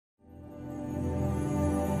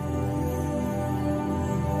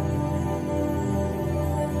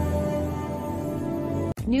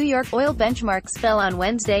New York oil benchmarks fell on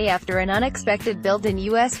Wednesday after an unexpected build in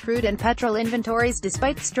U.S. crude and petrol inventories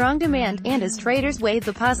despite strong demand, and as traders weighed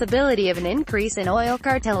the possibility of an increase in oil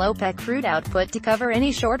cartel Opec crude output to cover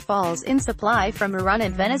any shortfalls in supply from Iran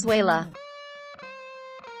and Venezuela.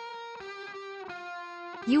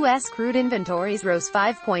 U.S. crude inventories rose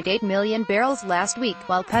 5.8 million barrels last week,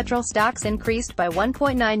 while petrol stocks increased by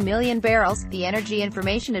 1.9 million barrels, the Energy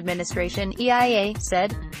Information Administration (EIA)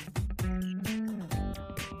 said.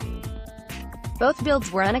 Both builds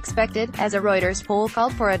were unexpected, as a Reuters poll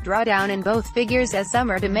called for a drawdown in both figures as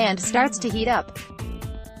summer demand starts to heat up.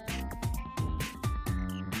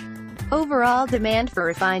 Overall demand for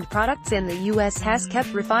refined products in the U.S. has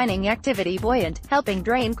kept refining activity buoyant, helping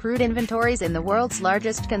drain crude inventories in the world's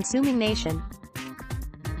largest consuming nation.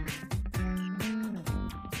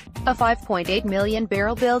 A 5.8 million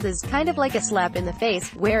barrel build is kind of like a slap in the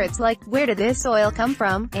face, where it's like, where did this oil come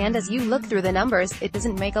from? And as you look through the numbers, it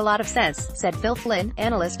doesn't make a lot of sense, said Phil Flynn,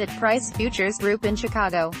 analyst at Price Futures Group in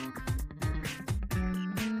Chicago.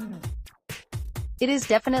 It is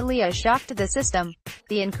definitely a shock to the system.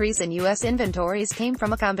 The increase in U.S. inventories came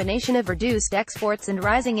from a combination of reduced exports and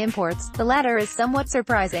rising imports. The latter is somewhat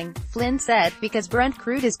surprising, Flynn said, because Brent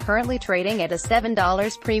crude is currently trading at a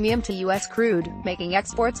 $7 premium to U.S. crude, making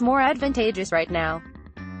exports more advantageous right now.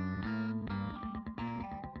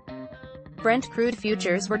 Brent crude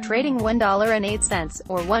futures were trading $1.08,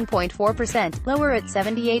 or 1.4%, lower at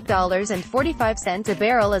 $78.45 a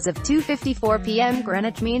barrel as of 2:54 p.m.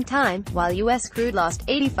 Greenwich Mean Time, while U.S. crude lost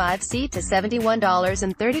 85 cents to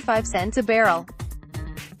 $71.35 a barrel.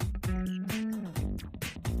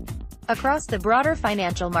 Across the broader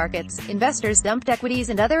financial markets, investors dumped equities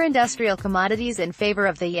and other industrial commodities in favor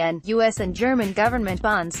of the yen, U.S. and German government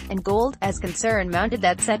bonds, and gold, as concern mounted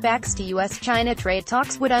that setbacks to U.S.-China trade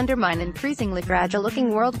talks would undermine increasingly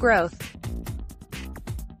fragile-looking world growth.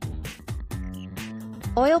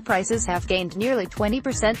 Oil prices have gained nearly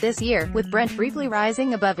 20% this year, with Brent briefly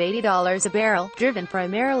rising above $80 a barrel, driven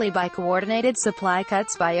primarily by coordinated supply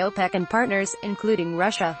cuts by OPEC and partners, including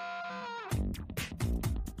Russia.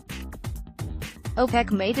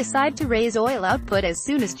 OPEC may decide to raise oil output as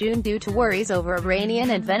soon as June due to worries over Iranian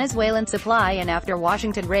and Venezuelan supply, and after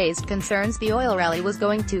Washington raised concerns the oil rally was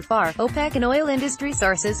going too far, OPEC and oil industry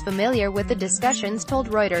sources familiar with the discussions told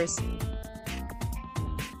Reuters.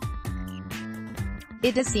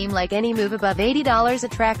 It does seem like any move above $80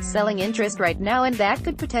 attracts selling interest right now, and that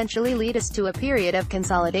could potentially lead us to a period of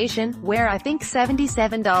consolidation, where I think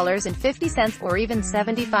 $77.50 or even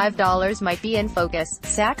 $75 might be in focus,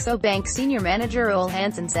 Saxo Bank senior manager Ole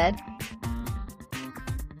Hansen said.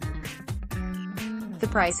 The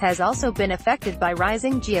price has also been affected by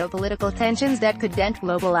rising geopolitical tensions that could dent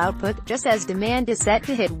global output, just as demand is set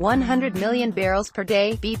to hit 100 million barrels per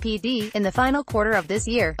day (BPD) in the final quarter of this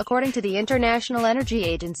year, according to the International Energy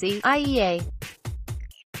Agency (IEA).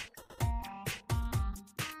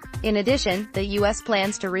 In addition, the U.S.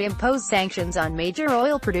 plans to reimpose sanctions on major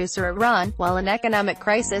oil producer Iran, while an economic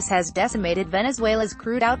crisis has decimated Venezuela's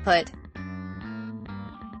crude output.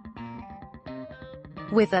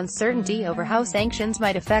 With uncertainty over how sanctions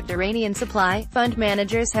might affect Iranian supply, fund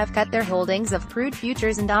managers have cut their holdings of crude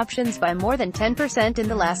futures and options by more than 10% in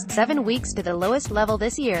the last 7 weeks to the lowest level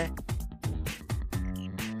this year.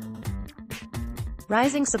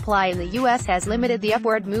 Rising supply in the U.S. has limited the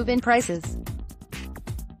upward move in prices.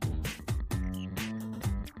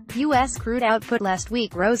 U.S. crude output last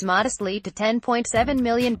week rose modestly to 10.7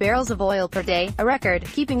 million barrels of oil per day, a record,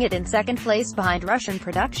 keeping it in second place behind Russian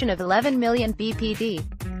production of 11 million BPD.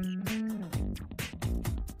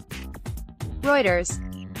 Reuters.